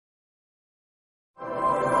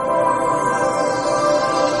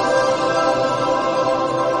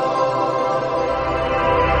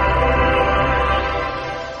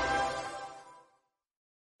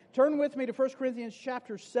with me to 1 Corinthians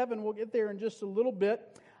chapter 7. We'll get there in just a little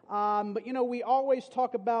bit. But we always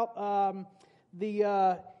talk about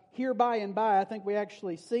the here by and by. I think we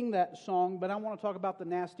actually sing that song, but I want to talk about the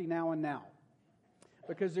nasty now and now.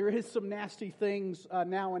 Because there is some nasty things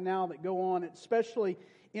now and now that go on, especially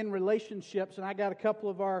in relationships. And I got a couple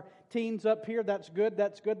of our teens up here. That's good.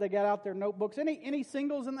 They got out their notebooks. Any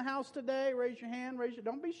singles in the house today? Raise your hand.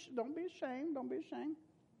 Don't be ashamed. Don't be ashamed.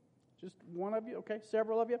 Just one of you. Okay,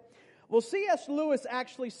 several of you. Well, C.S. Lewis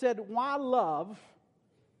actually said, "Why love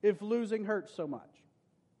if losing hurts so much?"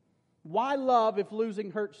 Why love if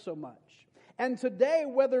losing hurts so much? And today,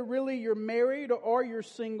 whether really you're married or you're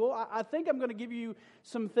single, I think I'm going to give you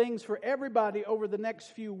some things for everybody over the next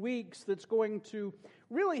few weeks that's going to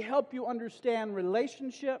really help you understand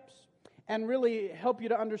relationships and really help you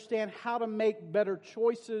to understand how to make better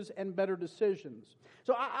choices and better decisions.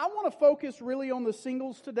 So I want to focus really on the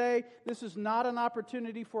singles today. This is not an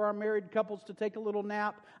opportunity for our married couples to take a little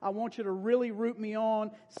nap. I want you to really root me on,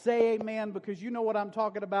 say amen, because you know what I'm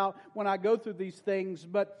talking about when I go through these things.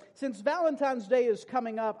 But since Valentine's Day is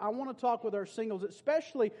coming up, I want to talk with our singles,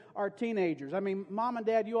 especially our teenagers. I mean, Mom and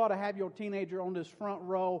Dad, you ought to have your teenager on this front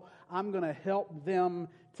row. I'm going to help them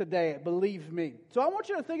today, believe me. So I want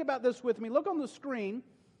you to think about this with me. Look on the screen.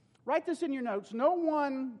 Write this in your notes. No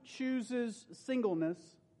one chooses singleness.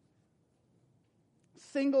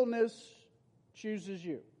 Singleness chooses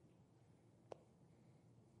you.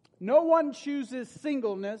 No one chooses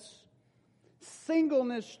singleness.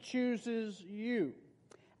 Singleness chooses you.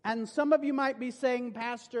 And some of you might be saying,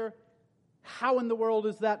 "Pastor, how in the world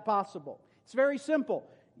is that possible?" It's very simple.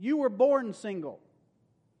 You were born single.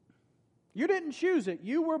 You didn't choose it.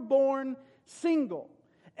 You were born single.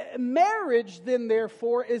 Marriage, then,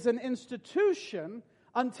 therefore, is an institution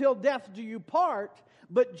until death do you part.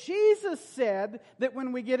 But Jesus said that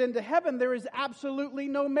when we get into heaven, there is absolutely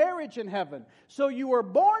no marriage in heaven. So you were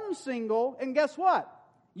born single, and guess what?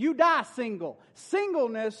 You die single.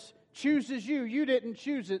 Singleness chooses you. You didn't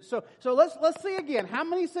choose it. So let's see again. How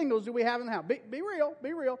many singles do we have in the house? Be real.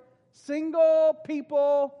 Be real. Single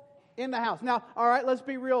people in the house. Now, all right, let's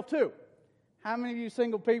be real too. How many of you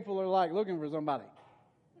single people are like looking for somebody?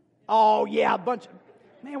 Oh, yeah, a bunch of...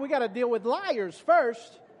 Man, we got to deal with liars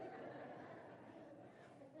first.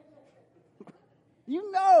 You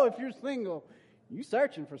know if you're single, you're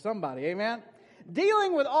searching for somebody, amen?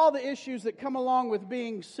 Dealing with all the issues that come along with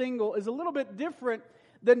being single is a little bit different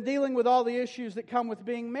than dealing with all the issues that come with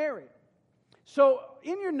being married. So,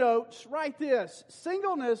 in your notes, write this.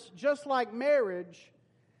 Singleness, just like marriage,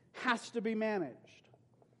 has to be managed.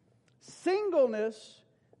 Singleness,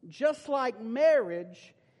 just like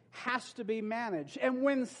marriage, has to be managed. And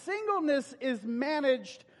when singleness is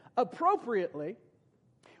managed appropriately,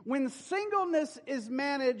 when singleness is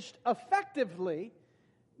managed effectively,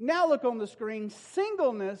 now look on the screen,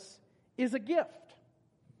 singleness is a gift.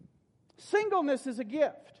 Singleness is a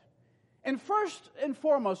gift. And first and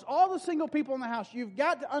foremost, all the single people in the house, you've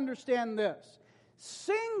got to understand this.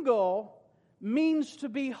 Single means to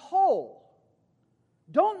be whole.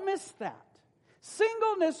 Don't miss that.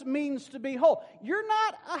 Singleness means to be whole. You're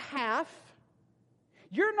not a half.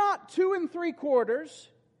 You're not 2 3/4.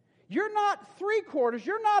 You're not 3/4.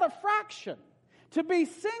 You're not a fraction. To be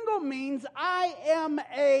single means I am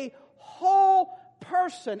a whole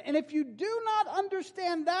person. And if you do not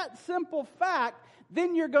understand that simple fact,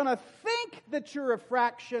 then you're going to think that you're a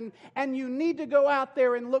fraction, and you need to go out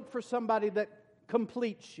there and look for somebody that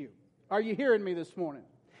completes you. Are you hearing me this morning?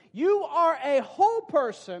 You are a whole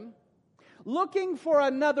person looking for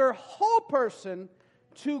another whole person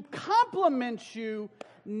to complement you,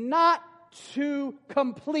 not to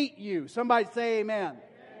complete you. Somebody say amen.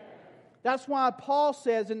 That's why Paul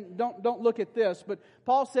says, and don't look at this, but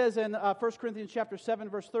Paul says in 1 Corinthians chapter 7,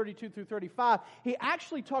 verse 32 through 35, he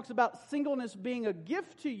actually talks about singleness being a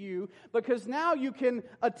gift to you because now you can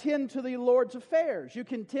attend to the Lord's affairs. You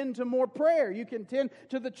can tend to more prayer. You can tend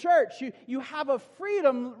to the church. You have a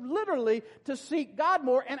freedom, literally, to seek God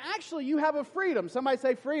more, and actually you have a freedom. Somebody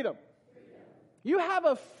say freedom. You have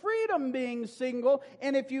a freedom being single,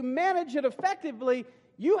 and if you manage it effectively,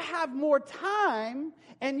 you have more time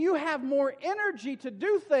and you have more energy to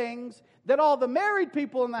do things that all the married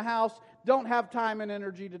people in the house don't have time and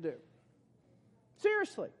energy to do.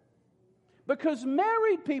 Seriously. Because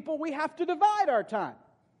married people, we have to divide our time.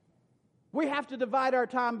 We have to divide our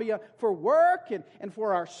time for work and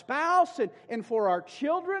for our spouse and for our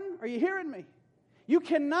children. Are you hearing me? You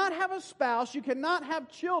cannot have a spouse, you cannot have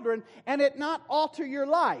children, and it not alter your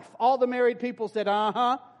life. All the married people said,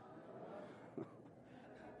 uh-huh.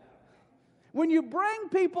 When you bring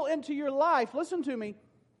people into your life, listen to me,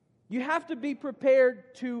 you have to be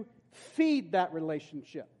prepared to feed that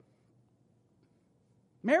relationship.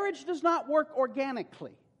 Marriage does not work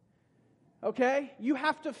organically. Okay? You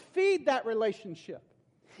have to feed that relationship.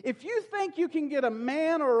 If you think you can get a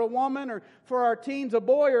man or a woman, or for our teens, a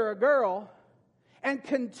boy or a girl, and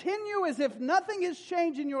continue as if nothing has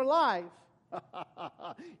changed in your life,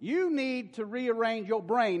 you need to rearrange your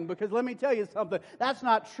brain, because let me tell you something, that's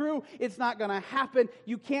not true. It's not going to happen.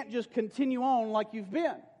 You can't just continue on like you've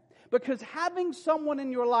been. Because having someone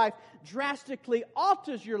in your life drastically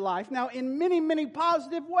alters your life. Now, in many, many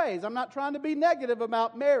positive ways. I'm not trying to be negative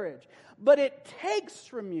about marriage. But it takes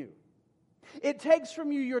from you. It takes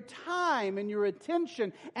from you your time and your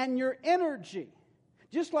attention and your energy.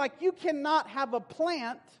 Just like you cannot have a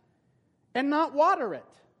plant and not water it.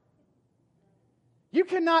 You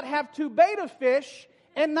cannot have 2 betta fish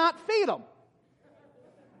and not feed them.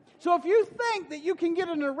 So if you think that you can get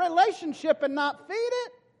in a relationship and not feed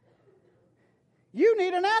it, you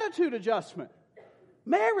need an attitude adjustment.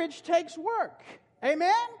 Marriage takes work.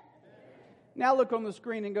 Amen? Now look on the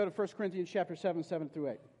screen and go to 1 Corinthians chapter 7, 7 through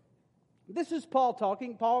 8. This is Paul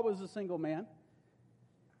talking. Paul was a single man.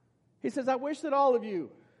 He says, I wish that all of you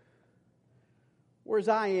were as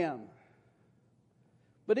I am.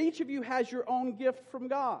 But each of you has your own gift from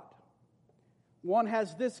God. One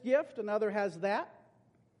has this gift, another has that.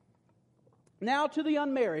 Now to the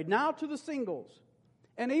unmarried, now to the singles,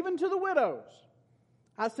 and even to the widows,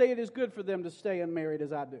 I say it is good for them to stay unmarried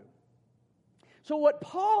as I do. So what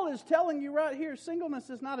Paul is telling you right here, singleness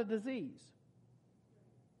is not a disease.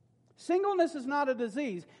 Singleness is not a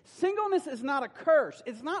disease. Singleness is not a curse.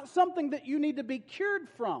 It's not something that you need to be cured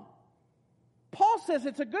from. Paul says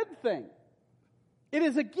it's a good thing. It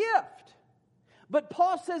is a gift. But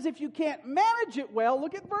Paul says if you can't manage it well,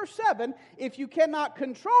 look at verse 7, if you cannot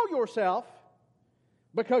control yourself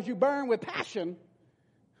because you burn with passion,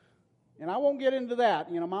 and I won't get into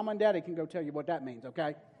that. Mom and Daddy can go tell you what that means,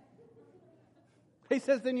 okay? He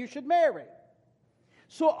says then you should marry.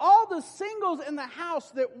 So all the singles in the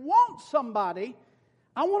house that want somebody,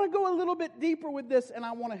 I want to go a little bit deeper with this, and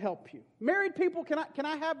I want to help you. Married people, can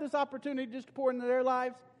I have this opportunity just to pour into their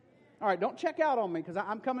lives? All right, don't check out on me, because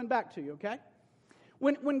I'm coming back to you, okay?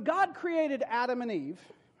 When God created Adam and Eve,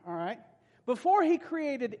 all right, before He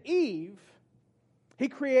created Eve, He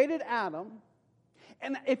created Adam.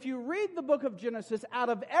 And if you read the book of Genesis, out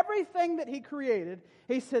of everything that He created,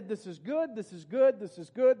 He said, this is good, this is good, this is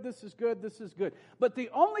good, this is good, this is good. But the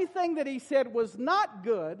only thing that He said was not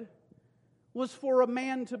good was for a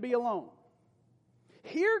man to be alone.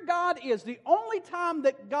 Here God is. The only time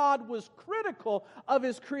that God was critical of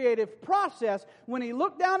His creative process, when He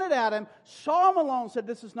looked down at Adam, saw him alone, said,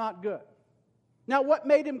 this is not good. Now, what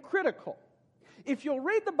made Him critical? If you'll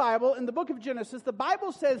read the Bible, in the book of Genesis, the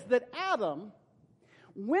Bible says that Adam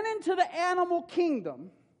went into the animal kingdom,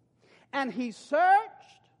 and he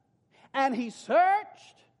searched, and he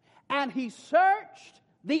searched, and he searched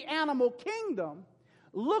the animal kingdom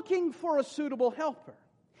looking for a suitable helper.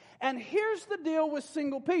 And here's the deal with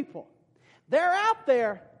single people. They're out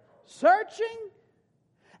there searching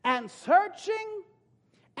and searching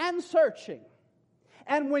and searching.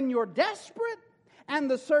 And when you're desperate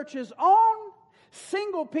and the search is on,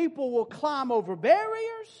 single people will climb over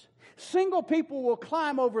barriers. Single people will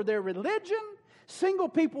climb over their religion. Single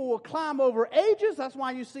people will climb over ages. That's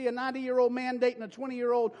why you see a 90-year-old man dating a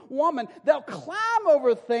 20-year-old woman. They'll climb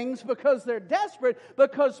over things because they're desperate,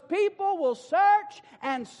 because people will search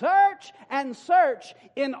and search and search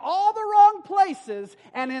in all the wrong places.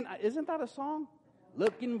 And isn't that a song?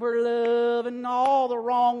 Looking for love in all the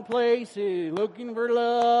wrong places. Looking for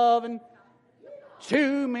love in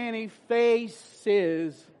too many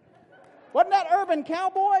faces. Wasn't that Urban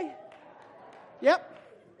Cowboy? Yep.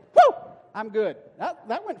 Woo! I'm good.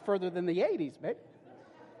 That went further than the 80s, baby.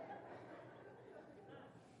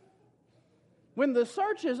 When the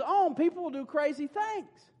search is on, people will do crazy things.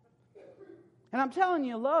 And I'm telling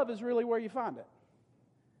you, love is really where you find it.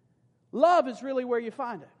 Love is really where you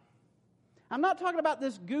find it. I'm not talking about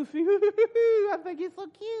this goofy, I think he's so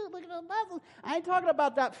cute, look at those muscles. I ain't talking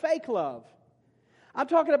about that fake love. I'm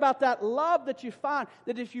talking about that love that you find,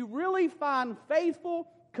 that if you really find faithful,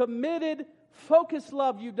 committed, focused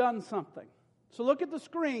love, you've done something. So look at the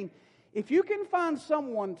screen. If you can find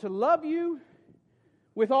someone to love you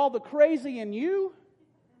with all the crazy in you,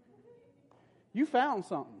 you found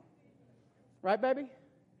something. Right, baby?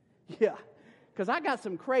 Yeah. Because I got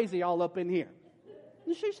some crazy all up in here.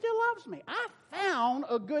 And she still loves me. I found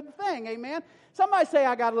a good thing. Amen? Somebody say,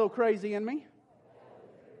 I got a little crazy in me.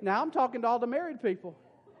 Now I'm talking to all the married people.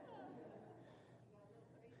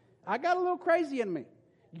 I got a little crazy in me.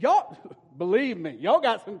 Y'all, believe me, y'all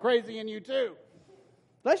got some crazy in you too.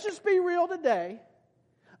 Let's just be real today.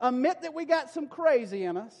 Admit that we got some crazy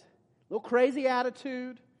in us. A little crazy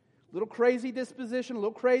attitude, a little crazy disposition, a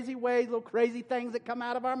little crazy ways, little crazy things that come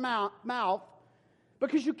out of our mouth.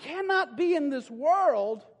 Because you cannot be in this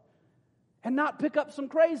world and not pick up some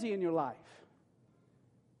crazy in your life.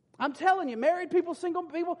 I'm telling you, married people, single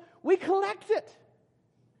people, we collect it.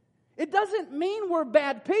 It doesn't mean we're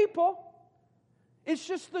bad people. It's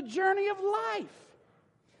just the journey of life.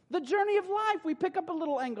 The journey of life. We pick up a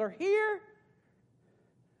little anger here.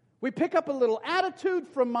 We pick up a little attitude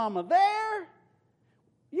from mama there.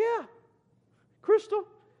 Yeah. Crystal,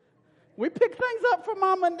 we pick things up from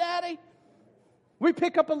mama and daddy. We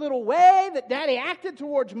pick up a little way that daddy acted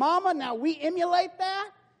towards mama. Now we emulate that.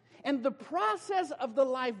 And the process of the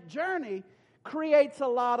life journey creates a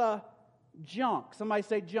lot of junk. Somebody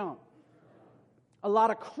say junk. A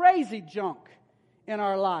lot of crazy junk in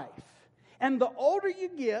our life. And the older you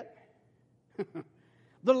get,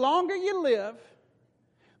 the longer you live,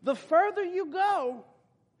 the further you go,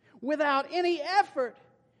 without any effort,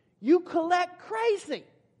 you collect crazy.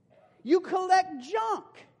 You collect junk.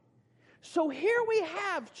 So here we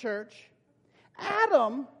have, church,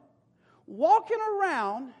 Adam walking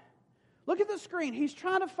around. Look at the screen. He's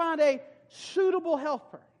trying to find a suitable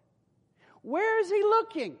helper. Where is he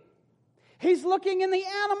looking? He's looking in the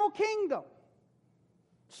animal kingdom.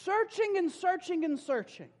 Searching and searching and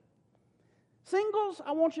searching. Singles,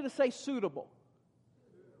 I want you to say suitable.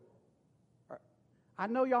 I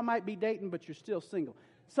know y'all might be dating, but you're still single.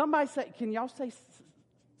 Somebody say, can y'all say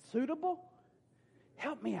suitable?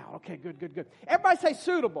 Help me out. Okay, good. Everybody say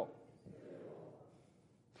suitable.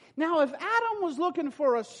 Now, if Adam was looking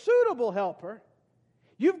for a suitable helper,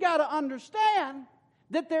 you've got to understand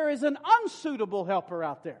that there is an unsuitable helper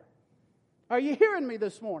out there. Are you hearing me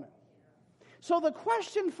this morning? So the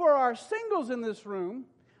question for our singles in this room,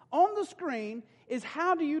 on the screen, is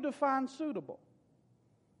how do you define suitable?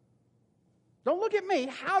 Don't look at me.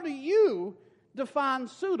 How do you define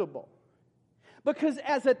suitable? Because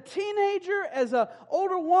as a teenager, as an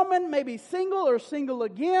older woman, maybe single or single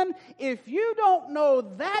again, if you don't know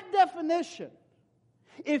that definition,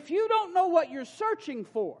 if you don't know what you're searching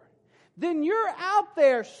for, then you're out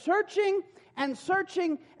there searching and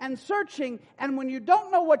searching and searching, and when you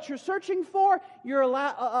don't know what you're searching for, you're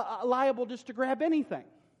liable just to grab anything.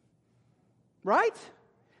 Right?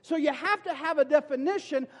 So you have to have a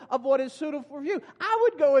definition of what is suitable for you. I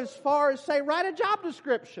would go as far as say, write a job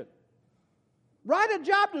description. Write a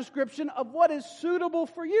job description of what is suitable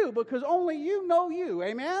for you, because only you know you.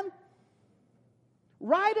 Amen?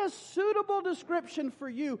 Write a suitable description for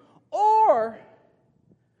you. Or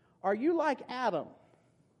are you like Adam,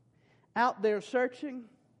 out there searching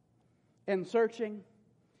and searching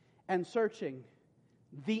and searching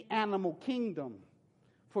the animal kingdom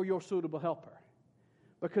for your suitable helper?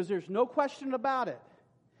 Because there's no question about it.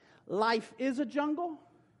 Life is a jungle,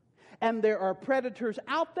 and there are predators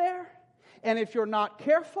out there. And if you're not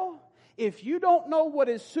careful, if you don't know what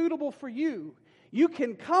is suitable for you, you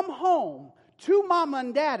can come home to mama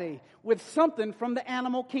and daddy with something from the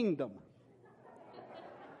animal kingdom.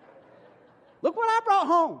 Look what I brought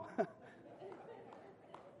home.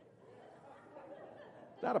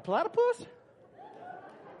 Is that a platypus?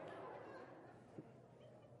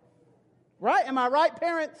 Right? Am I right,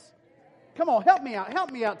 parents? Come on, help me out.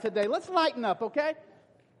 Help me out today. Let's lighten up, okay?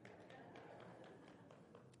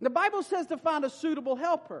 The Bible says to find a suitable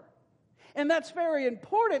helper. And that's very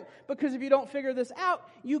important, because if you don't figure this out,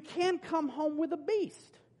 you can come home with a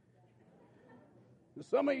beast.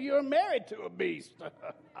 Some of you are married to a beast.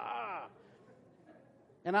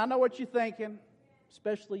 And I know what you're thinking,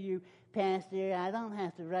 especially you. Pastor, I don't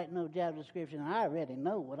have to write no job description. I already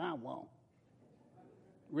know what I want.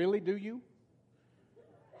 Really, do you?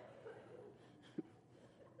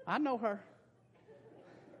 I know her.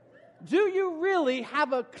 Do you really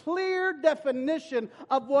have a clear definition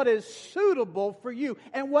of what is suitable for you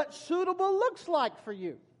and what suitable looks like for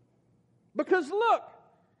you? Because look,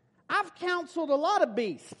 I've counseled a lot of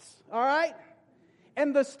beasts, all right?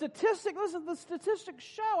 And the statistics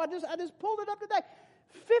show, I just pulled it up today,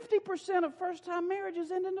 50% of first-time marriages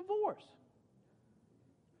end in divorce.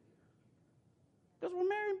 Because we're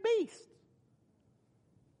marrying beasts.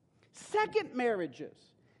 Second marriages,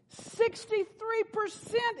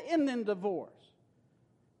 63% end in divorce.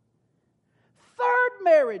 Third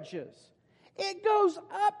marriages, it goes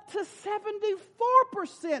up to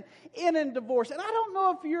 74% end in divorce. And I don't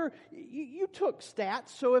know if you took stats,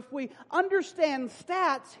 so if we understand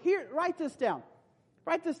stats, here, write this down.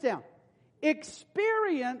 Write this down.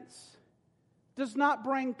 Experience does not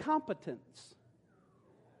bring competence.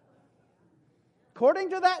 According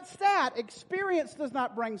to that stat, experience does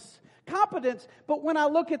not bring competence. But when I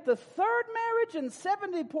look at the third marriage and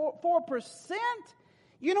 74%,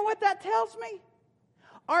 you know what that tells me?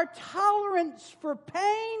 Our tolerance for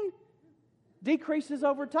pain decreases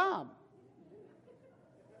over time.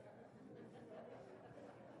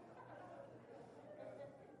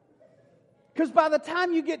 Because by the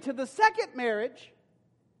time you get to the second marriage,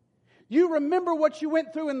 you remember what you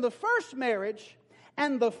went through in the first marriage,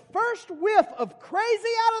 and the first whiff of crazy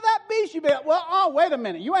out of that beast, you be like, well, oh, wait a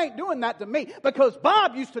minute. You ain't doing that to me because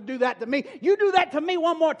Bob used to do that to me. You do that to me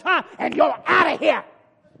one more time, and you're out of here.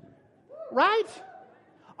 Right?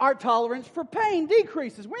 Our tolerance for pain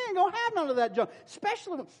decreases. We ain't going to have none of that junk.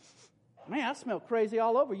 Especially when, man, I smell crazy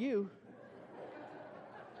all over you.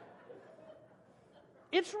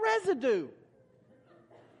 It's residue.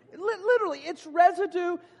 Literally, it's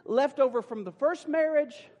residue left over from the first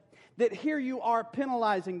marriage that here you are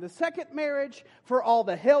penalizing the second marriage for all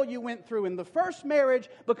the hell you went through in the first marriage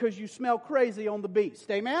because you smell crazy on the beast.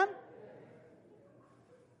 Amen?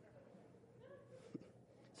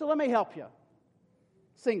 So let me help you.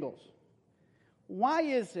 Singles. Why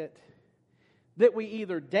is it that we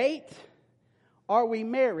either date or we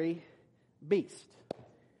marry beast?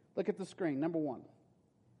 Look at the screen. Number one.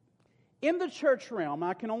 In the church realm,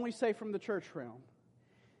 I can only say from the church realm,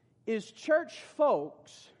 is church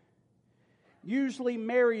folks usually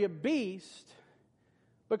marry a beast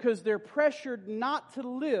because they're pressured not to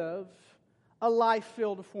live a life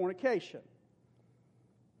filled with fornication.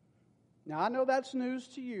 Now, I know that's news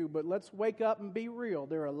to you, but let's wake up and be real.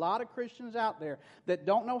 There are a lot of Christians out there that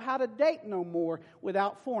don't know how to date no more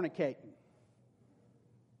without fornicating.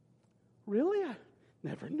 Really? I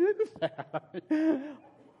never knew that.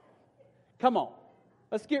 Come on.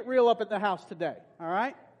 Let's get real up at the house today, all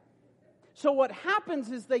right? So what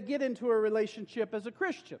happens is they get into a relationship as a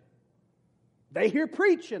Christian. They hear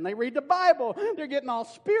preaching, they read the Bible, they're getting all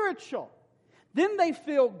spiritual. Then they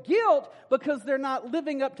feel guilt because they're not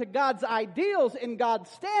living up to God's ideals and God's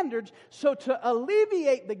standards. So to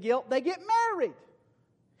alleviate the guilt, they get married.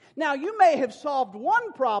 Now, you may have solved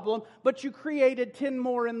one problem, but you created 10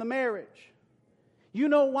 more in the marriage. You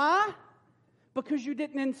know why? Because you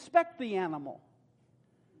didn't inspect the animal.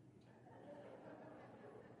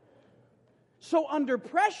 So under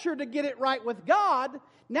pressure to get it right with God,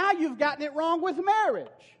 now you've gotten it wrong with marriage.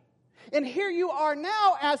 And here you are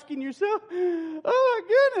now asking yourself, oh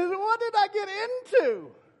my goodness, what did I get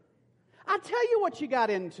into? I'll tell you what you got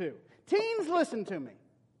into. Teens, listen to me.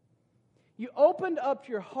 You opened up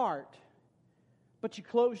your heart, but you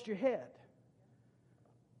closed your head.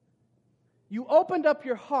 You opened up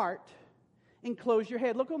your heart and closed your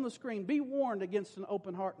head. Look on the screen. Be warned against an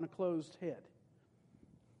open heart and a closed head.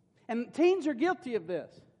 And teens are guilty of this.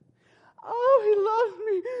 Oh, he loves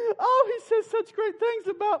me. Oh, he says such great things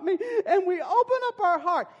about me. And we open up our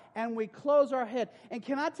heart and we close our head. And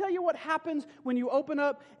can I tell you what happens when you open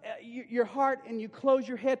up your heart and you close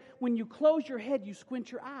your head? When you close your head, you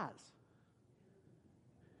squint your eyes.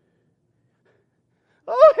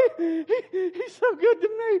 Oh, he's so good to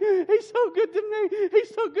me. He's so good to me.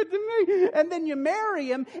 He's so good to me. And then you marry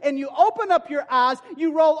him and you open up your eyes,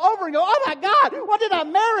 you roll over and go, oh my God, what did I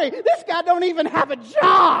marry? This guy don't even have a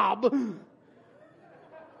job.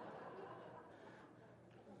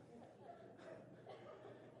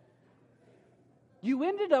 You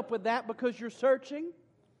ended up with that because you're searching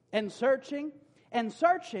and searching and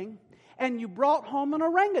searching, and you brought home an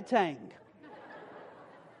orangutan.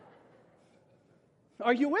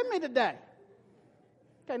 Are you with me today?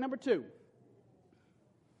 Okay, number 2.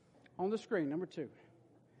 On the screen, number 2.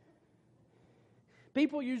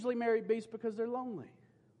 People usually marry beasts because they're lonely.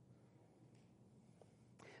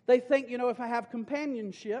 They think, if I have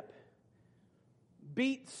companionship,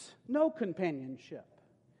 beats no companionship.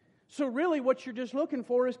 So really what you're just looking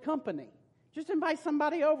for is company. Just invite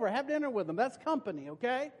somebody over, have dinner with them. That's company,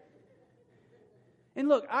 okay? And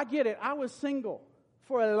look, I get it. I was single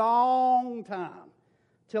for a long time.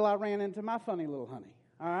 Till I ran into my funny little honey,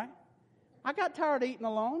 all right? I got tired of eating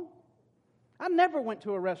alone. I never went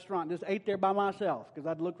to a restaurant and just ate there by myself because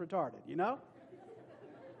I'd look retarded,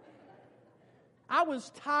 I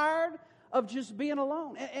was tired of just being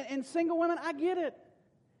alone. And single women, I get it.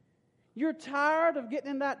 You're tired of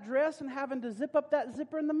getting in that dress and having to zip up that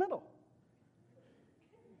zipper in the middle.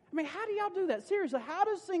 I mean, how do y'all do that? Seriously, how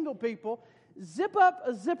do single people zip up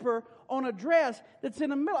a zipper on a dress that's in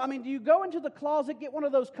the middle? I mean, do you go into the closet, get one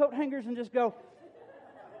of those coat hangers, and just go,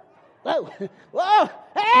 whoa, whoa,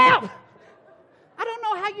 help! I don't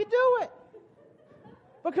know how you do it.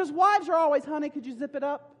 Because wives are always, honey, could you zip it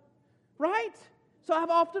up? Right? So I've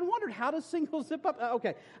often wondered, how does singles zip up?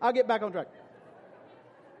 Okay, I'll get back on track.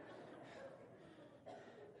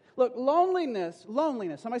 Look, loneliness,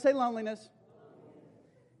 somebody say loneliness,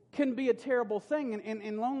 can be a terrible thing,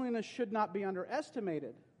 and loneliness should not be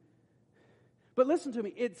underestimated. But listen to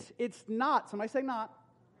me, it's not, somebody say not.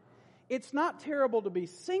 It's not terrible to be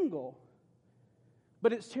single,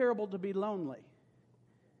 but it's terrible to be lonely.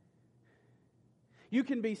 You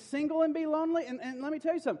can be single and be lonely, and let me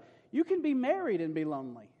tell you something. You can be married and be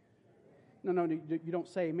lonely. No, you don't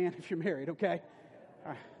say amen if you're married, okay?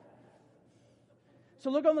 All right. So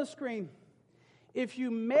look on the screen. If you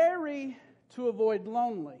marry to avoid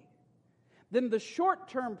lonely, then the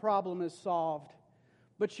short-term problem is solved,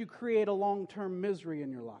 but you create a long-term misery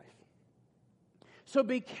in your life. So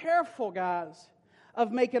be careful, guys,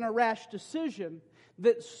 of making a rash decision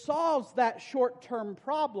that solves that short-term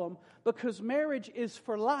problem, because marriage is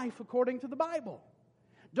for life according to the Bible.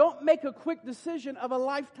 Don't make a quick decision of a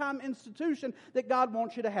lifetime institution that God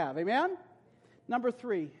wants you to have. Amen? Number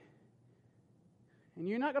 3. And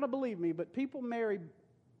you're not going to believe me, but people marry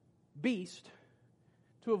beast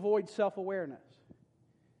to avoid self-awareness.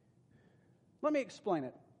 Let me explain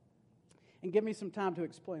it. And give me some time to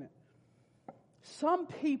explain it. Some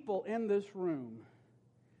people in this room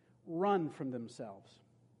run from themselves.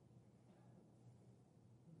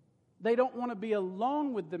 They don't want to be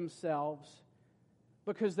alone with themselves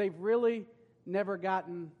because they've really never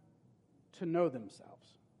gotten to know themselves.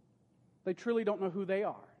 They truly don't know who they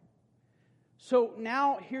are. So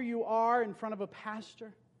now here you are in front of a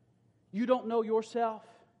pastor. You don't know yourself.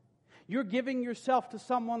 You're giving yourself to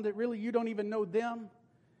someone that really you don't even know them.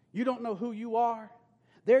 You don't know who you are.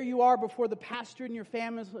 There you are before the pastor and your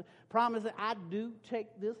family promising, I do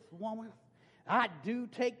take this woman. I do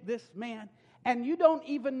take this man. And you don't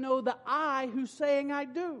even know the I who's saying I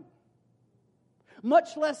do.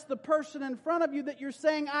 Much less the person in front of you that you're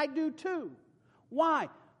saying I do too. Why?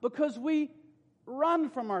 Because we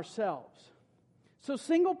run from ourselves. So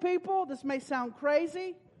single people, this may sound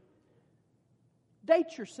crazy.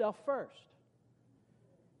 Date yourself first.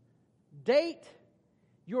 Date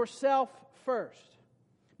yourself first.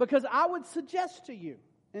 Because I would suggest to you,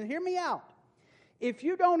 and hear me out, if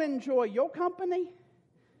you don't enjoy your company,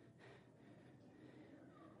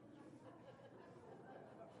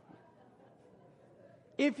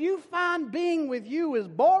 if you find being with you is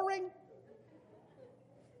boring,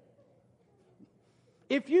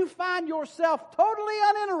 if you find yourself totally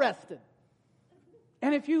uninterested,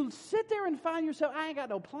 and if you sit there and find yourself, I ain't got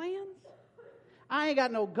no plans, I ain't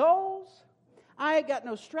got no goals, I ain't got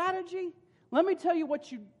no strategy, let me tell you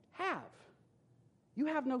what you have. You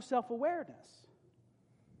have no self-awareness.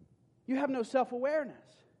 You have no self-awareness.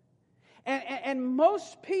 And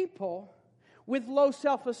most people with low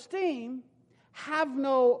self-esteem have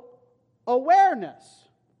no awareness.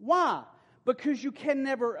 Why? Because you can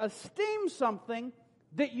never esteem something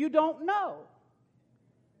that you don't know.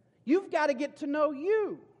 You've got to get to know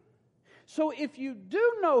you. So if you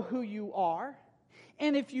do know who you are,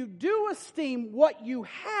 and if you do esteem what you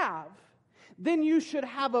have, then you should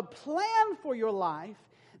have a plan for your life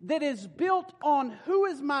that is built on who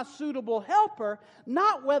is my suitable helper,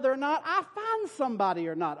 not whether or not I find somebody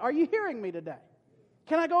or not. Are you hearing me today?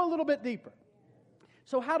 Can I go a little bit deeper?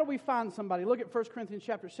 So how do we find somebody? Look at 1 Corinthians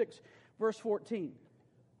chapter 6, verse 14.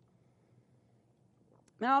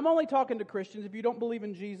 Now, I'm only talking to Christians. If you don't believe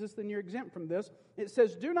in Jesus, then you're exempt from this. It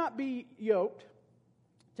says, do not be yoked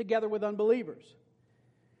together with unbelievers.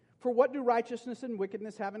 For what do righteousness and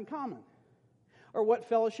wickedness have in common? Or what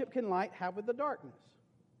fellowship can light have with the darkness?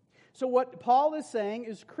 So what Paul is saying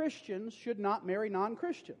is Christians should not marry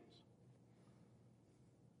non-Christians.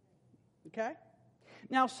 Okay?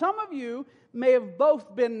 Now, some of you may have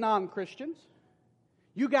both been non-Christians.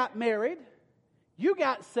 You got married. You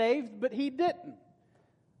got saved, but he didn't.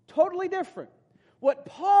 Totally different. What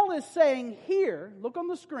Paul is saying here, look on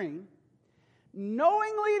the screen,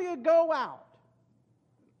 knowingly to go out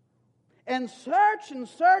and search and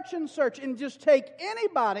search and search and just take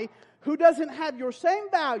anybody who doesn't have your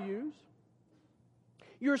same values,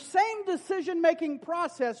 your same decision-making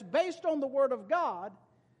process based on the Word of God.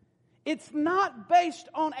 It's not based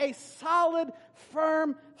on a solid,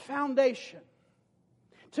 firm foundation.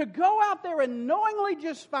 To go out there and knowingly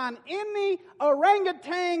just find any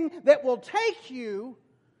orangutan that will take you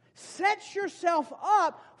sets yourself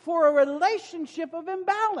up for a relationship of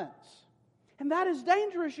imbalance. And that is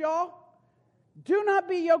dangerous, y'all. Do not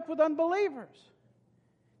be yoked with unbelievers.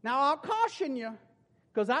 Now, I'll caution you,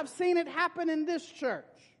 because I've seen it happen in this church.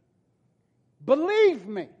 Believe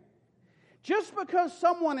me, just because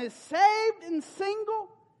someone is saved and single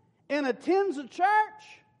and attends a church,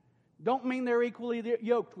 don't mean they're equally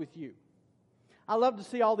yoked with you. I love to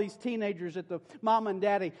see all these teenagers at the mom and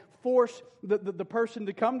daddy force the person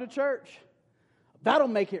to come to church. That'll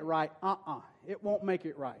make it right. It won't make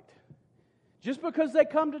it right. Just because they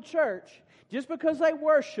come to church, just because they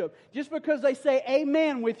worship, just because they say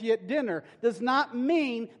amen with you at dinner, does not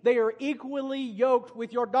mean they are equally yoked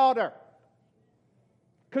with your daughter.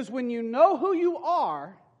 Because when you know who you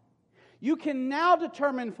are, you can now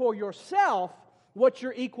determine for yourself what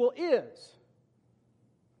your equal is.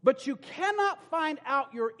 But you cannot find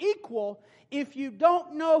out your equal if you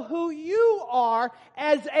don't know who you are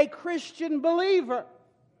as a Christian believer.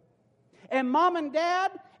 And mom and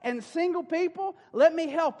dad and single people, let me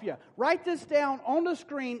help you. Write this down on the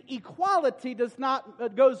screen. Equality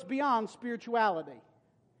goes beyond spirituality.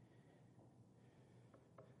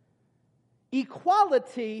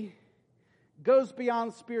 Equality goes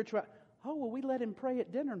beyond spirituality. Oh, well, we let him pray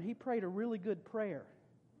at dinner, and he prayed a really good prayer.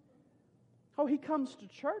 Oh, he comes to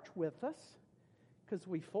church with us because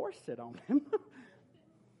we force it on him.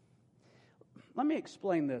 Let me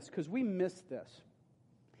explain this, because we miss this.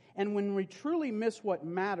 And when we truly miss what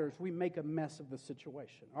matters, we make a mess of the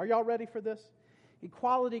situation. Are y'all ready for this?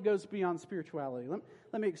 Equality goes beyond spirituality.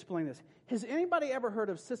 Let me explain this. Has anybody ever heard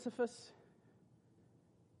of Sisyphus?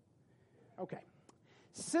 Okay.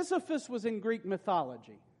 Sisyphus was in Greek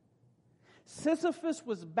mythology. Sisyphus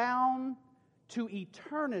was bound to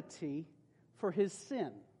eternity for his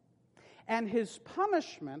sin. And his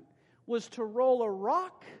punishment was to roll a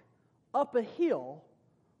rock up a hill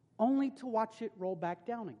only to watch it roll back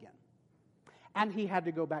down again. And he had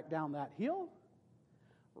to go back down that hill,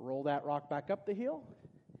 roll that rock back up the hill.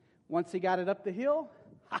 Once he got it up the hill,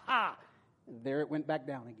 there it went back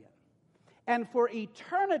down again. And for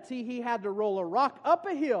eternity, he had to roll a rock up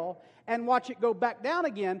a hill and watch it go back down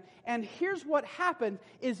again. And here's what happened,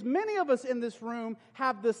 is many of us in this room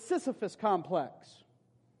have the Sisyphus complex.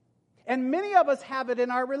 And many of us have it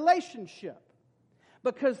in our relationship.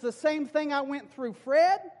 Because the same thing I went through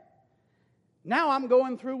Fred, now I'm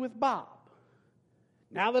going through with Bob.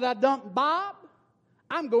 Now that I dumped Bob,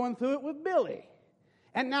 I'm going through it with Billy.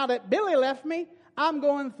 And now that Billy left me, I'm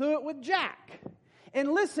going through it with Jack.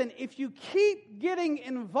 And listen, if you keep getting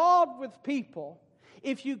involved with people,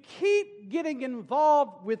 if you keep getting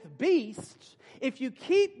involved with beasts, if you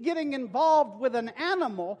keep getting involved with an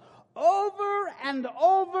animal over and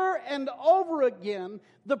over and over again,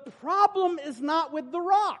 the problem is not with the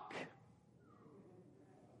rock.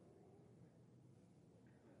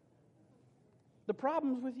 The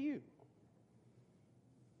problem's with you.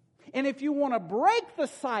 And if you want to break the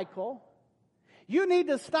cycle, you need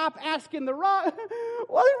to stop asking the rock,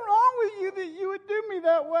 what's wrong with you that you would do me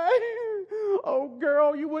that way? Oh,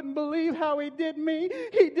 girl, you wouldn't believe how he did me.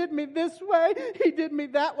 He did me this way. He did me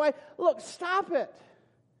that way. Look, stop it.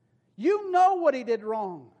 You know what he did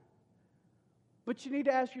wrong. But you need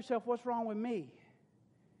to ask yourself, what's wrong with me?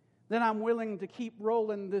 Then I'm willing to keep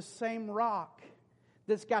rolling this same rock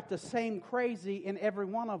that's got the same crazy in every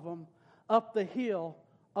one of them up the hill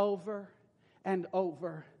over and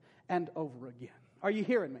over and over again. Are you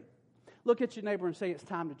hearing me? Look at your neighbor and say, it's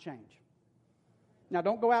time to change. Now,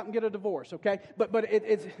 don't go out and get a divorce, okay? But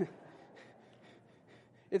it's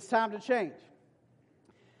it's time to change.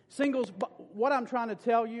 Singles, what I'm trying to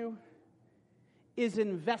tell you is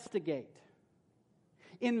investigate.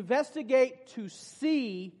 Investigate to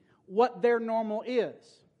see what their normal is.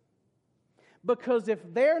 Because if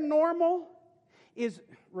their normal is,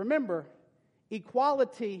 remember,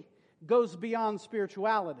 equality goes beyond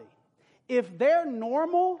spirituality. If their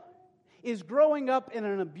normal is growing up in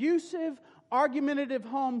an abusive, argumentative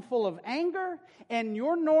home full of anger, and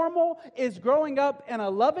your normal is growing up in a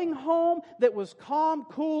loving home that was calm,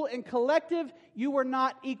 cool, and collective, you are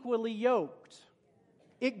not equally yoked.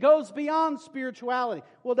 It goes beyond spirituality.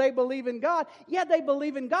 Well, they believe in God. Yeah, they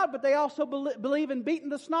believe in God, but they also believe in beating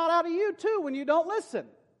the snot out of you too when you don't listen.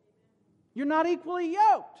 You're not equally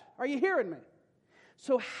yoked. Are you hearing me?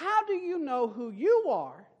 So how do you know who you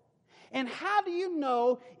are? And how do you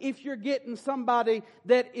know if you're getting somebody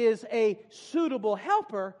that is a suitable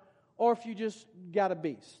helper or if you just got a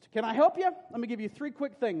beast? Can I help you? Let me give you 3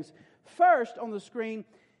 quick things. First, on the screen,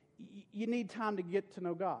 you need time to get to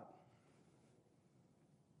know God.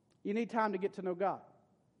 You need time to get to know God.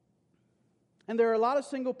 And there are a lot of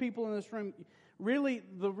single people in this room. Really,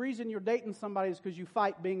 the reason you're dating somebody is because you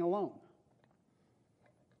fight being alone.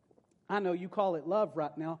 I know you call it love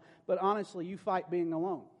right now, but honestly, you fight being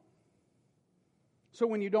alone. So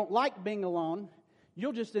when you don't like being alone,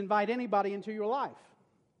 you'll just invite anybody into your life.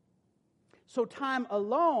 So time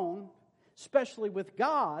alone, especially with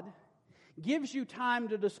God, gives you time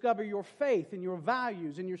to discover your faith and your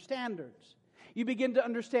values and your standards. You begin to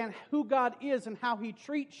understand who God is and how He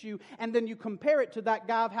treats you, and then you compare it to that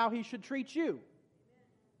guy of how He should treat you.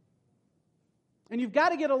 And you've got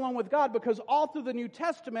to get along with God, because all through the New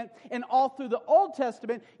Testament and all through the Old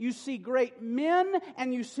Testament, you see great men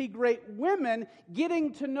and you see great women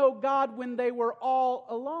getting to know God when they were all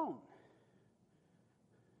alone.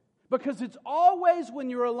 Because it's always when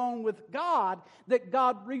you're alone with God that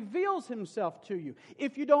God reveals Himself to you.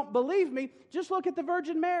 If you don't believe me, just look at the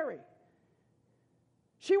Virgin Mary.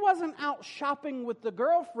 She wasn't out shopping with the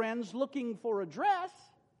girlfriends looking for a dress.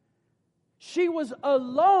 She was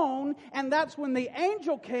alone, and that's when the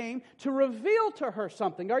angel came to reveal to her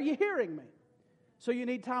something. Are you hearing me? So you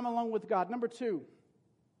need time alone with God. Number 2,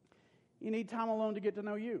 you need time alone to get to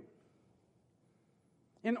know you.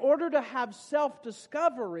 In order to have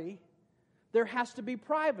self-discovery, there has to be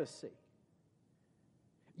privacy.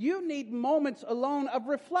 You need moments alone of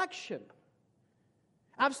reflection.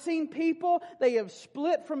 I've seen people, they have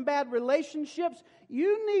split from bad relationships.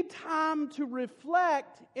 You need time to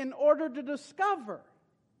reflect in order to discover.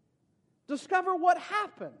 Discover what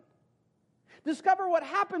happened. Discover what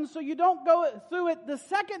happened so you don't go through it the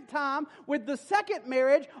second time with the second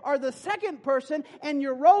marriage or the second person and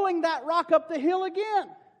you're rolling that rock up the hill again.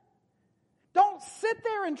 Don't sit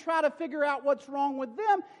there and try to figure out what's wrong with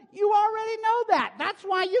them. You already know that. That's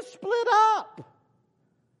why you split up.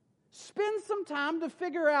 Spend some time to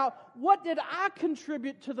figure out, what did I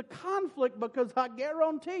contribute to the conflict? Because I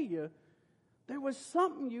guarantee you, there was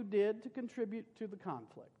something you did to contribute to the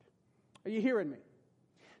conflict. Are you hearing me?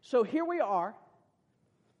 So here we are.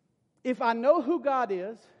 If I know who God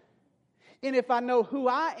is, and if I know who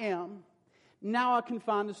I am, now I can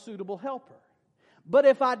find a suitable helper. But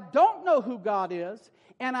if I don't know who God is,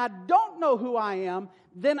 and I don't know who I am,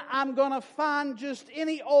 then I'm going to find just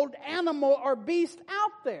any old animal or beast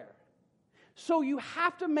out there. So you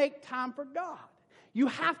have to make time for God. You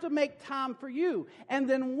have to make time for you. And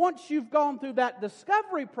then once you've gone through that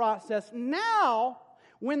discovery process, now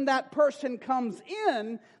when that person comes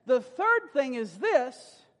in, the third thing is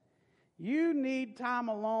this: you need time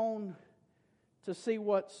alone to see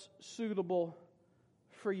what's suitable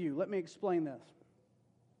for you. Let me explain this.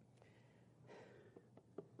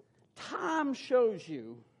 Time shows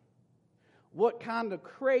you what kind of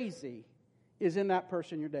crazy is in that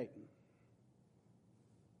person you're dating.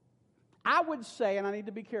 I would say, and I need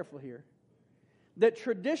to be careful here, that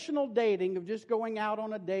traditional dating of just going out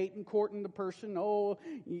on a date and courting the person, oh,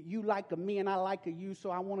 you like a me and I like a you,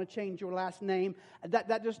 so I want to change your last name,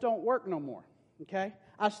 that just don't work no more, okay?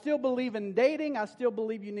 I still believe in dating. I still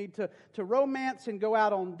believe you need to romance and go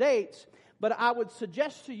out on dates, but I would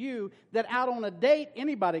suggest to you that out on a date,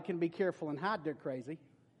 anybody can be careful and hide their crazy.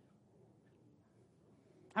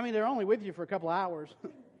 I mean, they're only with you for a couple of hours.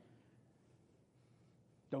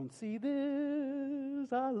 Don't see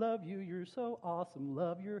this, I love you, you're so awesome,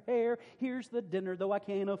 love your hair. Here's the dinner, though I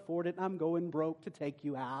can't afford it, I'm going broke to take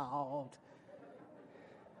you out.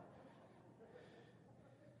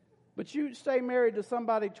 But you stay married to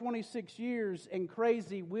somebody 26 years and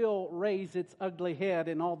crazy will raise its ugly head,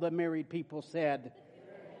 and all the married people said.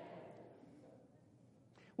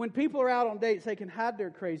 When people are out on dates, they can hide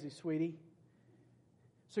their crazy, sweetie.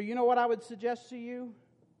 So you know what I would suggest to you?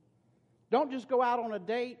 Don't just go out on a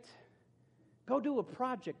date. Go do a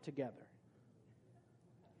project together.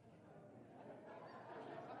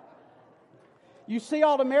 You see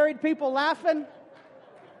all the married people laughing?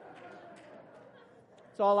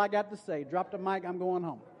 That's all I got to say. Drop the mic, I'm going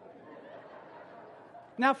home.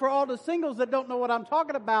 Now, for all the singles that don't know what I'm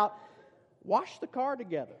talking about, wash the car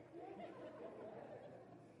together.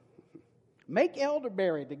 Make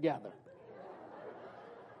elderberry together.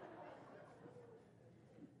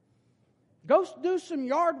 Go do some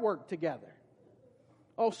yard work together.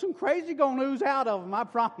 Oh, some crazy gonna ooze out of them, I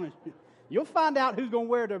promise you. You'll find out who's gonna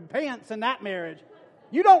wear their pants in that marriage.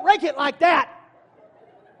 You don't rake it like that.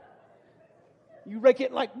 You rake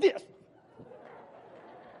it like this.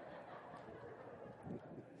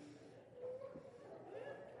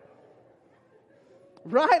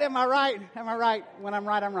 Right? Am I right? Am I right? When I'm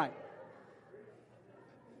right, I'm right.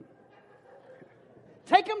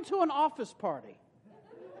 Take them to an office party.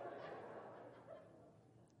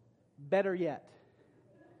 Better yet,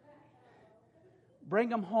 bring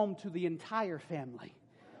them home to the entire family.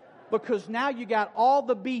 Because now you got all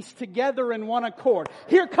the beasts together in one accord.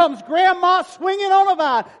 Here comes Grandma swinging on a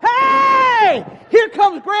vine. Hey! Here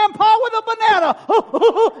comes Grandpa with a banana.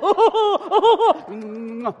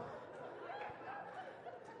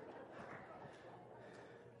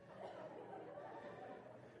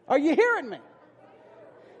 Are you hearing me?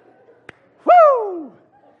 Woo!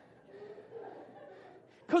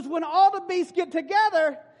 Because when all the beasts get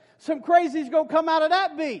together, some crazy's going to come out of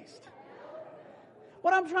that beast.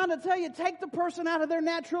 What I'm trying to tell you, take the person out of their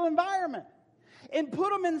natural environment and put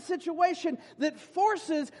them in a situation that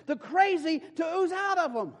forces the crazy to ooze out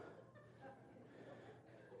of them.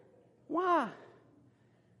 Why?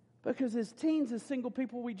 Because as teens, as single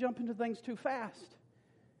people, we jump into things too fast.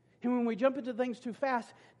 And when we jump into things too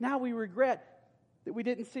fast, now we regret that we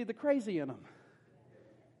didn't see the crazy in them.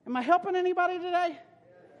 Am I helping anybody today?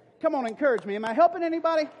 Come on, encourage me. Am I helping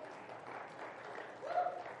anybody?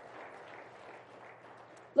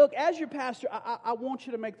 Look, as your pastor, I want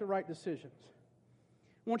you to make the right decisions.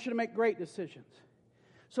 I want you to make great decisions.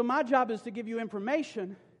 So my job is to give you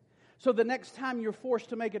information so the next time you're forced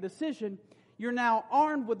to make a decision, you're now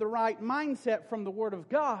armed with the right mindset from the Word of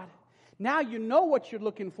God. Now you know what you're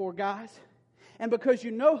looking for, guys. And because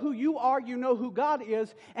you know who you are, you know who God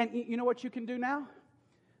is. And you know what you can do now?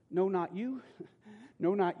 No, not you.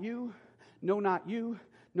 No, not you. No, not you.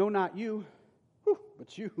 No, not you. Whew,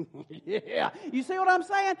 but you. Yeah. You see what I'm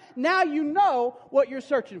saying? Now you know what you're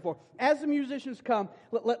searching for. As the musicians come,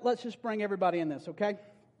 let's just bring everybody in this, okay?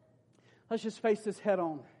 Let's just face this head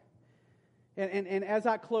on. And as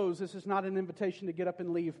I close, this is not an invitation to get up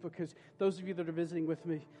and leave, because those of you that are visiting with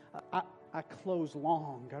me, I close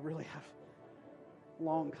long. I really have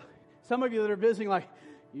long. Some of you that are visiting, like,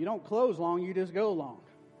 you don't close long, you just go long.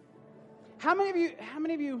 How many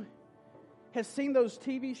of you have seen those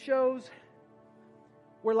TV shows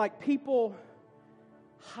where, like, people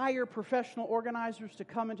hire professional organizers to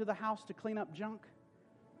come into the house to clean up junk?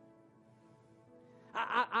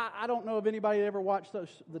 I don't know if anybody ever watched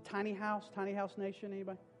the Tiny House Nation.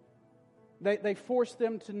 Anybody? They forced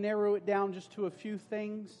them to narrow it down just to a few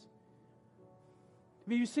things.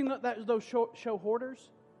 Have you seen those show hoarders?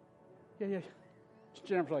 Yeah.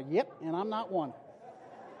 Jennifer's like, yep, and I'm not one.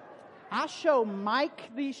 I show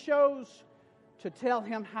Mike these shows to tell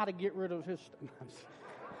him how to get rid of his stuff.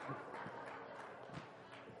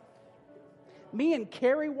 Me and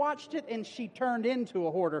Carrie watched it, and she turned into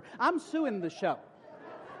a hoarder. I'm suing the show.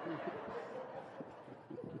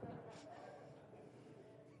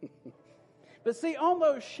 But see, on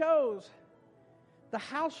those shows, the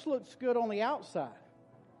house looks good on the outside.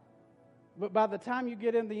 But by the time you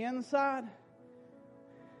get in the inside,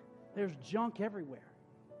 there's junk everywhere.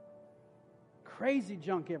 Crazy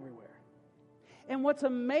junk everywhere. And what's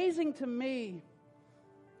amazing to me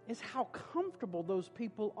is how comfortable those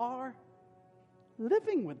people are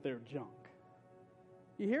living with their junk.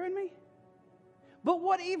 You hearing me? But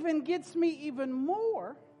what even gets me even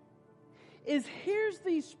more is here's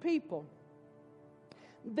these people.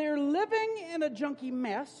 They're living in a junky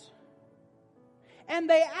mess, and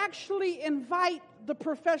they actually invite the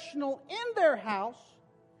professional in their house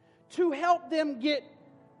to help them get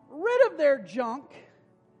rid of their junk.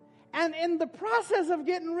 And in the process of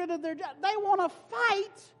getting rid of their junk, they want to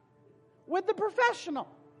fight with the professional.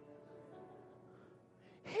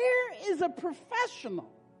 Here is a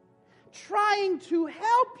professional trying to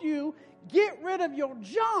help you get rid of your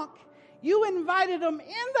junk. You invited them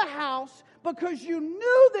in the house because you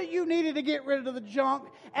knew that you needed to get rid of the junk,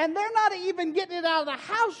 and they're not even getting it out of the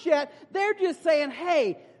house yet. They're just saying,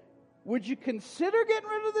 hey, would you consider getting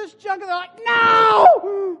rid of this junk? And they're like,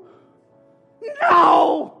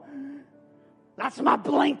 no, that's my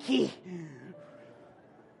blankie.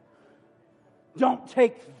 Don't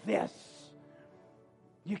take this.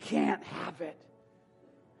 You can't have it.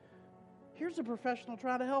 Here's a professional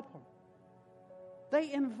trying to help them.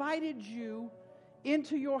 They invited you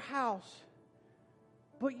into your house,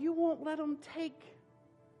 but you won't let them take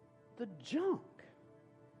the junk.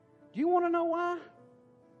 Do you want to know why?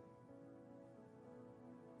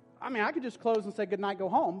 I mean, I could just close and say good night, go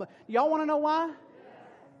home, but y'all want to know why?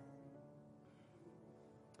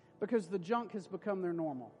 Because the junk has become their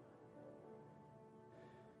normal.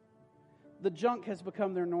 The junk has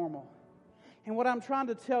become their normal. And what I'm trying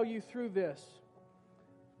to tell you through this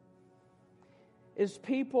is,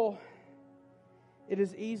 people, it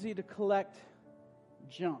is easy to collect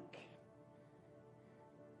junk.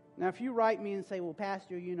 Now, if you write me and say, well,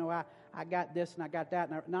 Pastor, you know, I got this and I got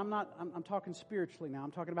that. Now, I'm talking spiritually now.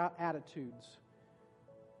 I'm talking about attitudes.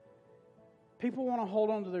 People want to hold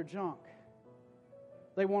on to their junk.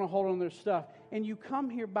 They want to hold on to their stuff. And you come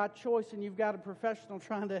here by choice, and you've got a professional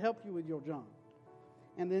trying to help you with your junk.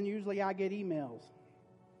 And then usually I get emails.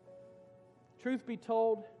 Truth be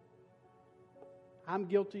told, I'm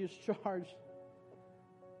guilty as charged.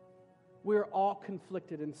 We're all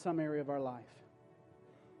conflicted in some area of our life.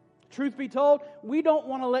 Truth be told, we don't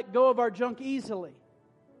want to let go of our junk easily.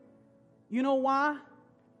 You know why?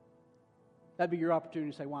 That'd be your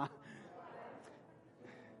opportunity to say why.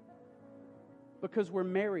 Because we're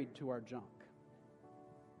married to our junk.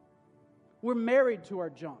 We're married to our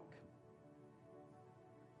junk.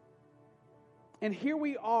 And here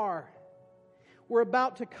we are. We're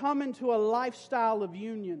about to come into a lifestyle of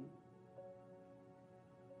union.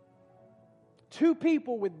 Two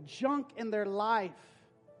people with junk in their life.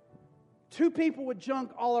 Two people with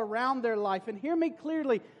junk all around their life. And hear me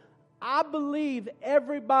clearly, I believe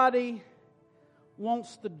everybody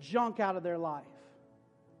wants the junk out of their life.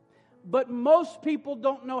 But most people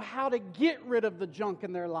don't know how to get rid of the junk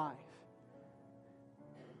in their life.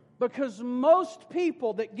 Because most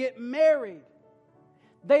people that get married,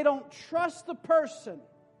 they don't trust the person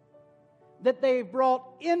that they've brought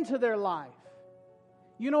into their life.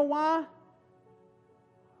 You know why?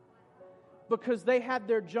 Because they had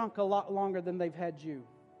their junk a lot longer than they've had you.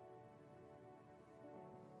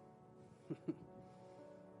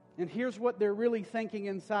 And here's what they're really thinking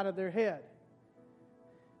inside of their head.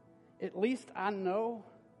 At least I know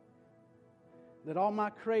that all my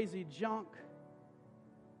crazy junk,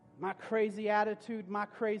 my crazy attitude, my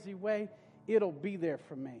crazy way, it'll be there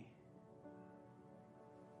for me.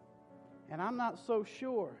 And I'm not so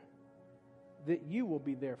sure that you will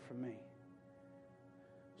be there for me.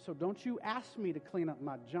 So don't you ask me to clean up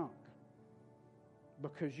my junk,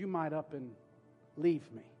 because you might up and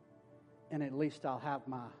leave me, and at least I'll have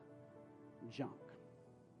my junk.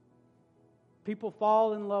 People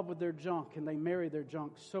fall in love with their junk and they marry their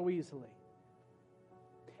junk so easily.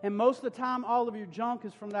 And most of the time, all of your junk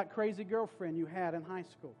is from that crazy girlfriend you had in high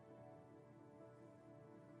school.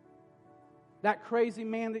 That crazy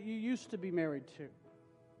man that you used to be married to.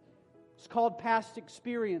 It's called past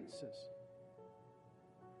experiences.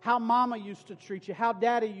 How mama used to treat you, how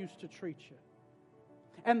daddy used to treat you.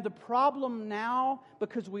 And the problem now,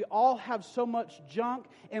 because we all have so much junk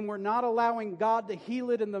and we're not allowing God to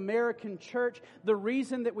heal it in the American church, the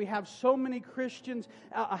reason that we have so many Christians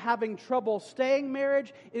having trouble staying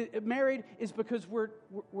married is because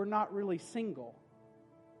we're not really single.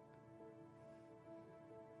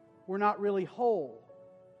 We're not really whole.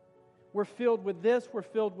 We're filled with this, we're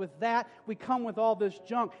filled with that. We come with all this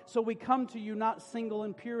junk. So we come to you not single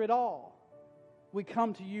and pure at all. We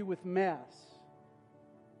come to you with mess.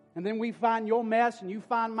 And then we find your mess and you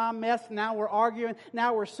find my mess. Now we're arguing.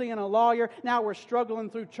 Now we're seeing a lawyer. Now we're struggling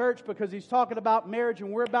through church because he's talking about marriage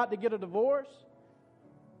and we're about to get a divorce.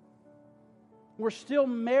 We're still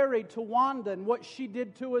married to Wanda and what she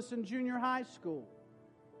did to us in junior high school.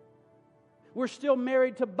 We're still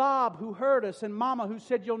married to Bob, who hurt us, and Mama, who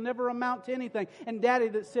said you'll never amount to anything, and Daddy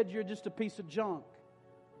that said you're just a piece of junk.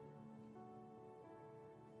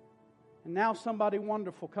 And now somebody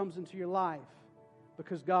wonderful comes into your life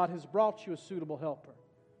because God has brought you a suitable helper.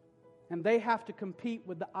 And they have to compete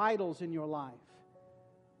with the idols in your life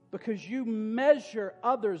because you measure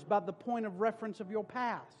others by the point of reference of your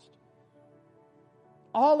past.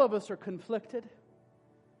 All of us are conflicted.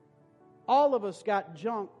 All of us got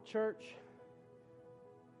junk, church.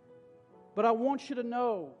 But I want you to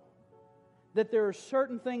know that there are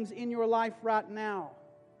certain things in your life right now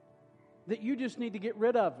that you just need to get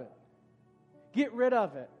rid of it. Get rid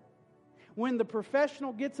of it. When the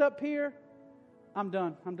professional gets up here, I'm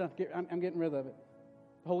done. I'm getting rid of it.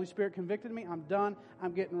 The Holy Spirit convicted me. I'm done.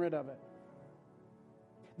 I'm getting rid of it.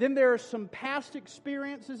 Then there are some past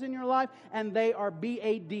experiences in your life, and they are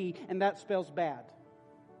BAD, and that spells bad.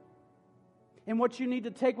 And what you need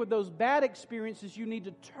to take with those bad experiences, you need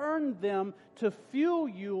to turn them to fuel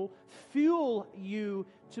you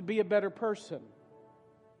to be a better person.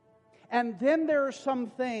 And then there are some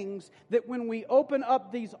things that when we open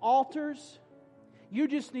up these altars, you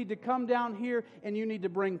just need to come down here and you need to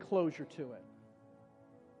bring closure to it.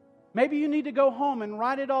 Maybe you need to go home and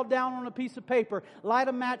write it all down on a piece of paper, light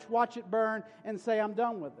a match, watch it burn, and say, I'm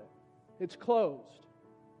done with it. It's closed.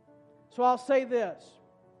 So I'll say this.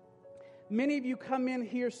 Many of you come in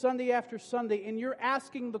here Sunday after Sunday and you're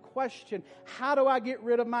asking the question, how do I get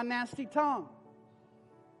rid of my nasty tongue?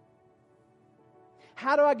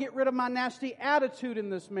 How do I get rid of my nasty attitude in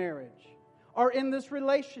this marriage or in this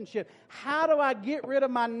relationship? How do I get rid of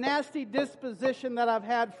my nasty disposition that I've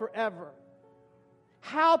had forever?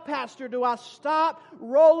 How, Pastor, do I stop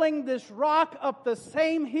rolling this rock up the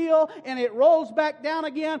same hill and it rolls back down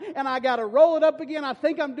again and I got to roll it up again? I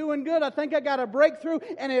think I'm doing good. I think I got a breakthrough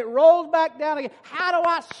and it rolls back down again. How do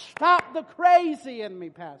I stop the crazy in me,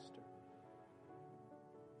 Pastor?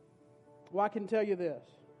 Well, I can tell you this.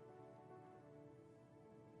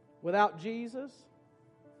 Without Jesus,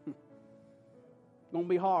 it's going to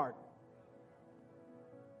be hard.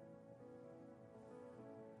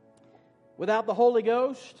 Without the Holy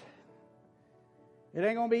Ghost, it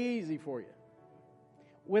ain't going to be easy for you.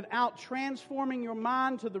 without transforming your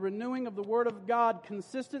mind to the renewing of the Word of God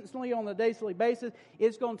consistently on a daily basis,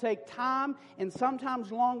 it's going to take time and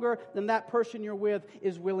sometimes longer than that person you're with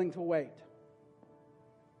is willing to wait.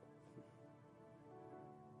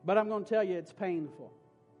 But I'm going to tell you, it's painful.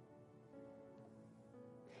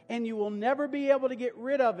 And you will never be able to get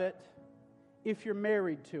rid of it if you're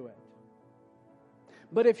married to it.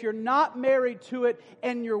 But if you're not married to it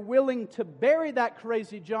and you're willing to bury that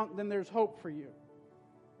crazy junk, then there's hope for you.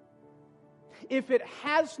 If it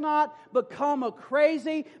has not become a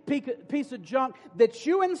crazy piece of junk that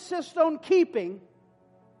you insist on keeping,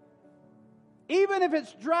 even if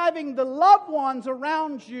it's driving the loved ones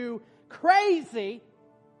around you crazy,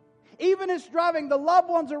 even if it's driving the loved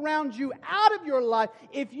ones around you out of your life,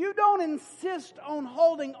 if you don't insist on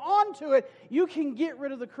holding on to it, you can get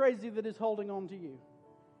rid of the crazy that is holding on to you.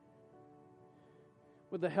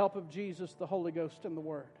 With the help of Jesus, the Holy Ghost, and the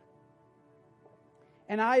Word.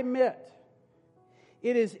 And I admit,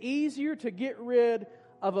 it is easier to get rid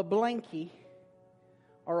of a blankie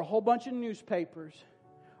or a whole bunch of newspapers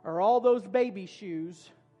or all those baby shoes.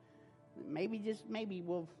 Maybe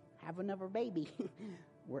we'll have another baby.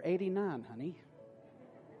 We're 89, honey.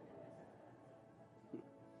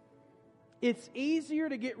 It's easier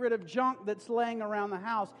to get rid of junk that's laying around the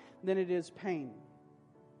house than it is pain.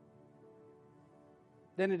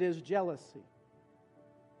 Than it is jealousy.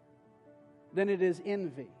 Than it is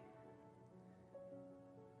envy.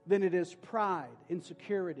 Than it is pride,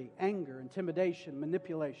 insecurity, anger, intimidation,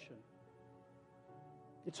 manipulation.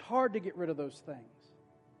 It's hard to get rid of those things.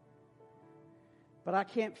 But I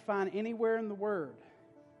can't find anywhere in the Word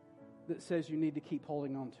that says you need to keep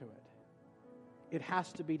holding on to it. It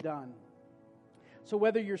has to be done. So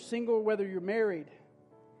whether you're single or whether you're married,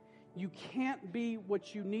 you can't be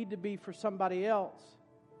what you need to be for somebody else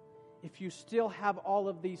if you still have all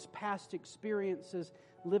of these past experiences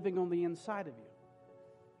living on the inside of you.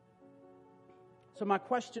 So my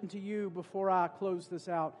question to you before I close this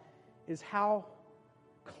out is, how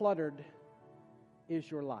cluttered is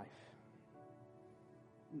your life?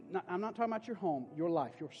 I'm not talking about your home, your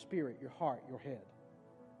life, your spirit, your heart, your head.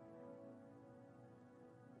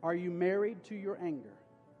 Are you married to your anger?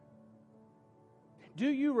 Do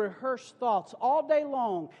you rehearse thoughts all day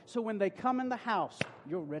long so when they come in the house,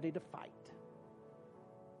 you're ready to fight?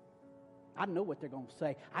 I know what they're going to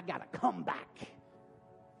say. I got to come back.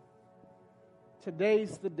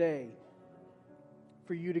 Today's the day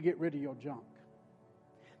for you to get rid of your junk.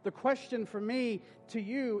 The question for me to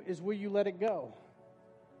you is, will you let it go?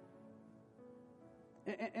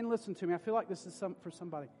 And listen to me, I feel like this is for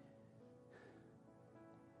somebody.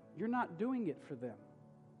 You're not doing it for them.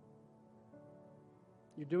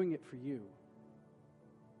 You're doing it for you.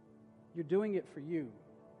 You're doing it for you.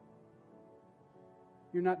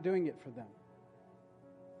 You're not doing it for them.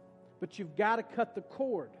 But you've got to cut the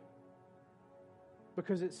cord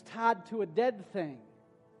because it's tied to a dead thing.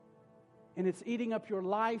 And it's eating up your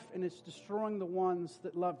life and it's destroying the ones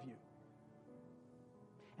that love you.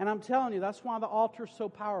 And I'm telling you, that's why the altar is so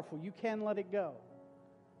powerful. You can let it go.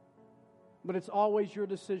 But it's always your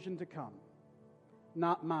decision to come,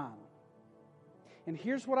 not mine. And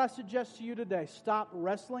here's what I suggest to you today. Stop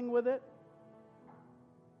wrestling with it.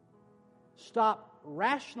 Stop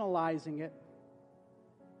rationalizing it.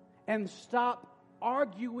 And stop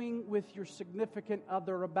arguing with your significant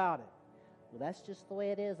other about it. Well, that's just the way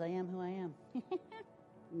it is. I am who I am.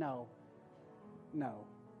 No.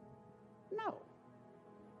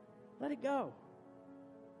 Let it go.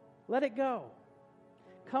 Let it go.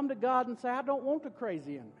 Come to God and say, I don't want the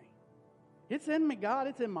crazy in me. It's in me, God.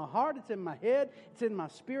 It's in my heart. It's in my head. It's in my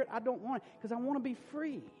spirit. I don't want it because I want to be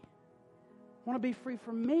free. I want to be free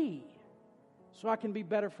for me so I can be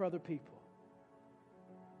better for other people.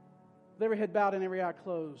 With every head bowed and every eye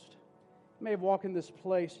closed. You may have walked in this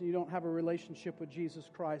place and you don't have a relationship with Jesus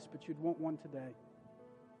Christ, but you'd want one today.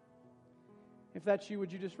 If that's you,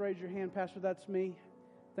 would you just raise your hand? Pastor, that's me.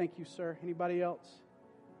 Thank you, sir. Anybody else?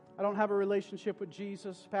 I don't have a relationship with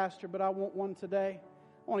Jesus, Pastor, but I want one today.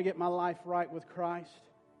 I want to get my life right with Christ.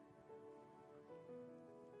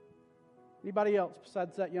 Anybody else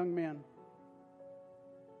besides that young man?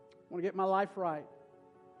 I want to get my life right.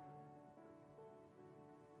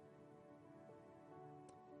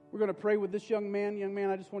 We're going to pray with this young man. Young man,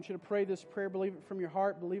 I just want you to pray this prayer. Believe it from your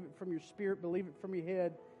heart. Believe it from your spirit. Believe it from your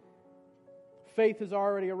head. Faith has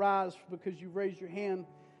already arisen because you've raised your hand,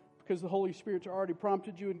 because the Holy Spirit's already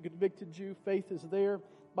prompted you and convicted you. Faith is there.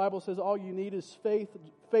 The Bible says all you need is faith.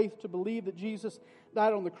 Faith to believe that Jesus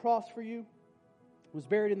died on the cross for you, was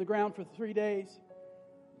buried in the ground for 3 days,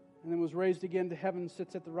 and then was raised again to heaven,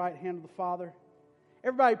 sits at the right hand of the Father.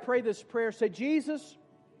 Everybody pray this prayer. Say, Jesus,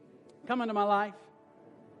 Come into my life.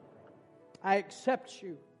 I accept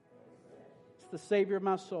you as the Savior of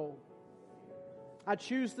my soul. I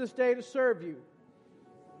choose this day to serve you.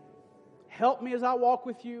 Help me as I walk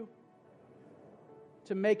with you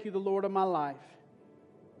to make you the Lord of my life.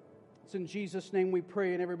 It's in Jesus' name we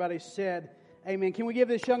pray. And everybody said, amen. Can we give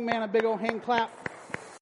this young man a big old hand clap?